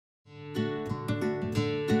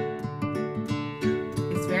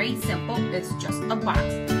very simple. It's just a box.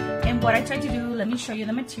 And what I try to do, let me show you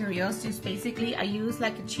the materials, is basically I use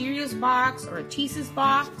like a Cheerios box or a Cheez-Its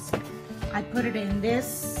box. I put it in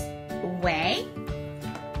this way.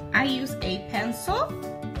 I use a pencil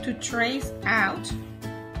to trace out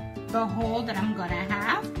the hole that I'm gonna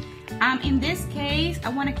have. In this case, I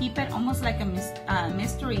want to keep it almost like a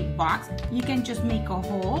mystery box. You can just make a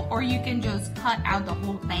hole, or you can just cut out the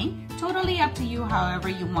whole thing. Totally up to you, however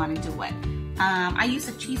you want to do it. I use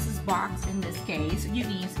a Cheez-Its box in this case. You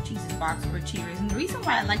can use a Cheez-Its box or a Cheerios. And the reason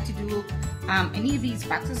why I like to do any of these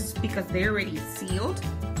boxes is because they're already sealed,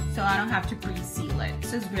 so I don't have to pre-seal it.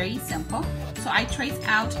 So it's very simple. So I trace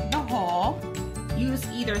out the hole, use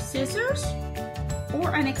either scissors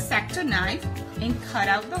or an X-Acto knife and cut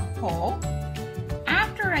out the hole.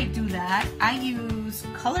 After I do that, I use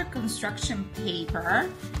color construction paper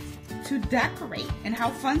to decorate. And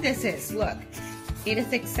how fun this is, look. It is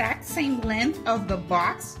the exact same length of the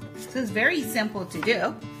box, so it's very simple to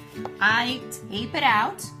do. I tape it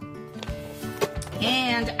out,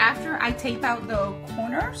 and after I tape out the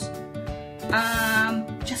corners,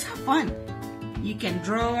 just have fun. You can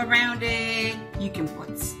draw around it, you can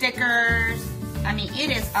put stickers. I mean,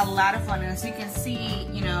 it is a lot of fun. And as you can see,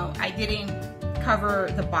 you know, I didn't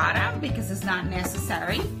cover the bottom because it's not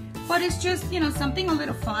necessary. But it's just, you know, something a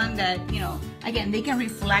little fun that, you know, again, they can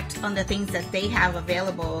reflect on the things that they have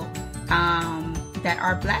available that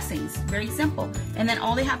are blessings. Very simple. And then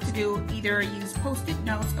all they have to do, either use Post-it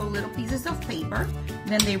notes or little pieces of paper.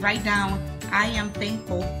 Then they write down, I am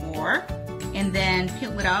thankful for, and then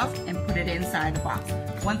peel it off and put it inside the box.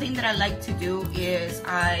 One thing that I like to do is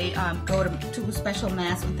I go to a special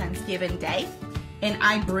mass on Thanksgiving Day, and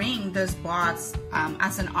I bring this box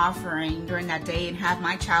as an offering during that day and have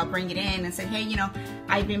my child bring it in and say, hey, you know,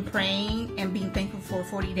 I've been praying and being thankful for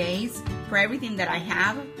 40 days for everything that I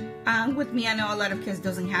have with me. I know a lot of kids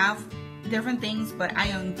doesn't have different things, but I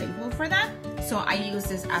am thankful for that. So I use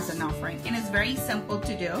this as an offering, and it's very simple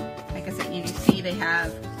to do. Like I said, you can see they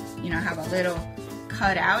have, you know, have a little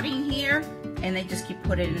cut out in here, and they just keep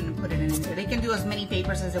putting it in and putting it in there. They can do as many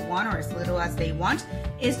papers as they want or as little as they want.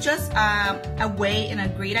 It's just a way and a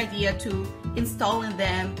great idea to install in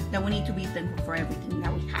them that we need to be thankful for everything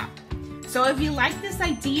that we have. So if you like this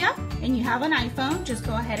idea and you have an iPhone, just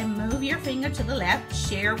go ahead and move your finger to the left,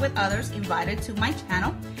 share with others, invite it to my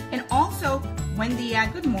channel. And also, Wendy,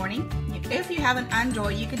 good morning. If you have an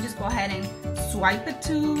Android, you can just go ahead and swipe it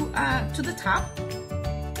to the top,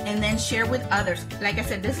 and then share with others. Like I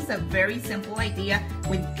said, this is a very simple idea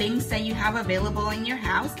with things that you have available in your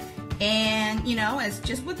house, and you know, it's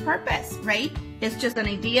just with purpose, right? It's just an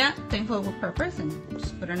idea, thankful with purpose. And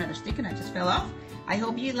just put another sticker that just fell off. I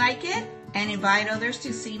hope you like it and invite others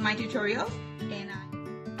to see my tutorials. And